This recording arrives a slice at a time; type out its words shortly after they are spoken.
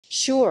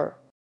Sure.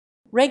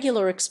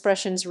 Regular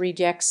expressions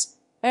regex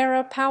are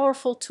a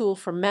powerful tool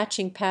for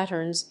matching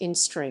patterns in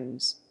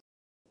strings.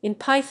 In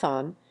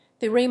Python,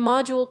 the re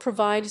module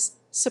provides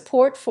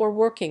support for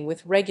working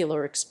with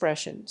regular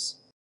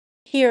expressions.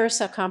 Here's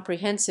a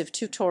comprehensive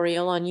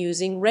tutorial on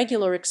using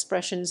regular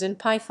expressions in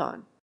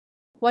Python.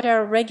 What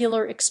are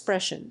regular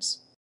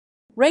expressions?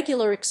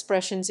 Regular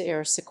expressions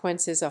are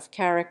sequences of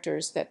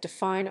characters that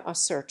define a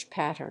search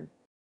pattern.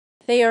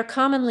 They are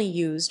commonly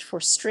used for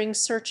string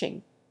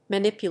searching,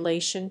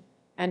 manipulation,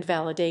 and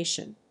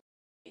validation.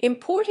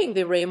 Importing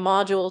the re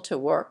module to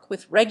work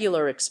with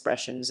regular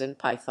expressions in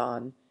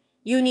Python,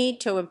 you need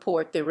to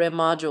import the re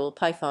module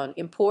Python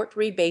import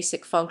re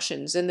basic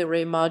functions in the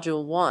re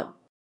module 1.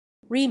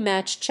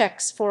 Re.match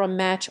checks for a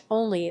match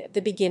only at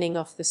the beginning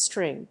of the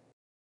string.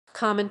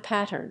 Common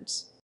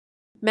patterns.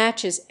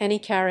 Matches any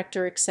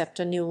character except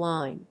a new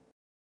line.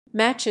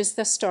 Matches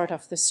the start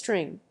of the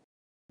string.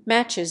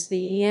 Matches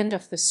the end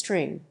of the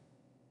string.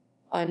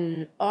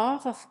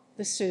 Off of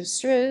the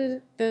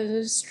string.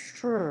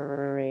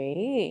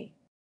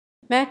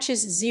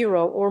 Matches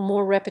 0 or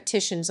more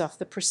repetitions of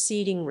the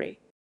preceding re.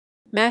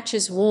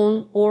 Matches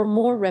 1 or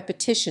more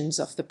repetitions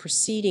of the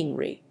preceding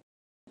re.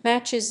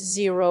 Matches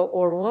 0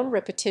 or 1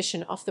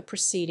 repetition of the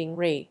preceding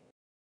re.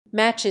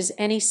 Matches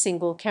any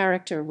single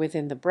character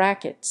within the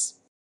brackets.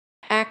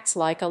 Acts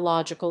like a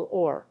logical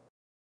OR.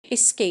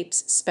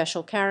 Escapes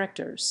special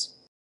characters.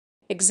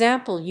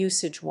 Example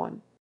usage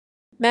 1.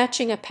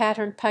 Matching a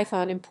pattern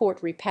Python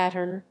import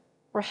re.pattern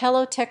or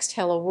hello text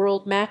hello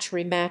world match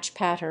re.match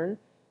pattern,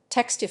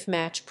 text if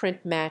match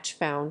print match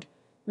found,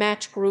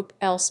 match group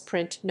else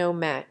print no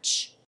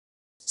match.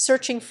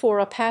 Searching for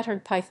a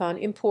pattern Python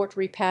import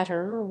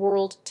re.pattern or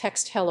world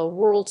text hello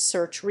world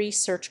search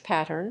re.search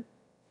pattern,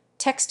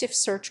 text if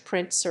search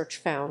print search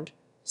found,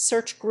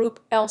 search group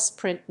else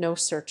print no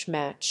search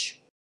match.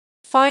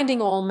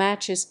 Finding all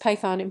matches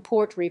Python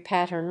import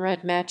re.pattern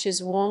red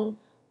matches 1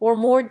 or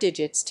more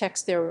digits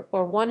text there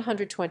are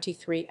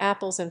 123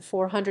 apples and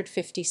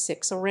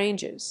 456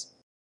 oranges.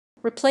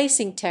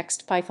 Replacing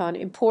text Python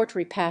import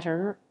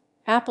re.pattern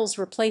apples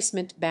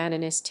replacement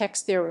bananas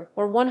text there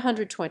are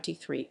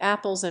 123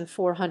 apples and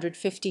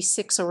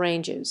 456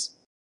 oranges.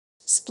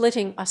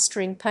 Splitting a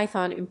string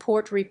Python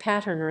import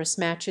re.pattern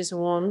matches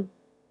 1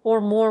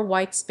 or more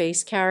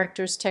whitespace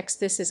characters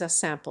text. This is a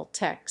sample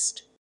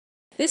text.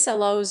 This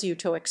allows you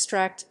to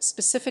extract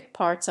specific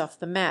parts of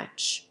the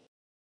match.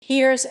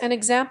 Here's an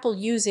example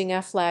using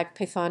a flag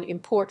Python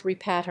import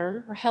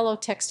re.pattern or hello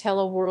text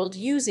hello world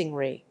using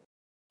re.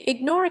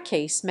 Ignore a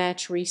case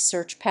match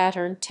re.search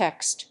pattern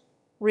text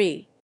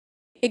re.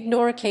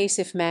 Ignore a case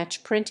if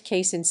match print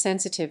case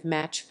insensitive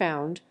match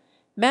found.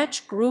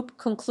 Match group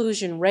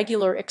conclusion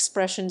regular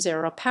expressions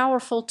are a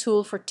powerful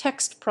tool for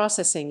text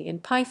processing in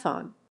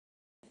Python.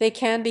 They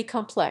can be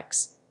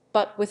complex,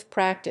 but with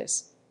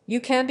practice,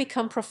 you can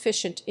become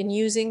proficient in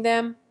using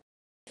them.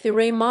 The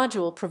re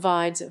module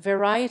provides a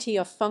variety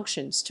of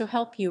functions to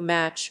help you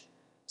match,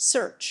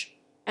 search,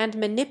 and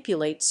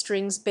manipulate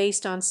strings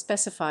based on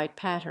specified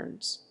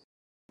patterns.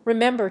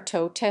 Remember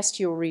to test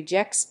your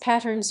regex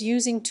patterns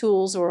using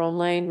tools or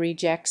online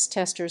regex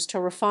testers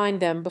to refine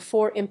them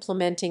before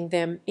implementing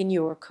them in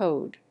your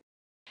code.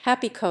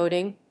 Happy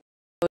coding!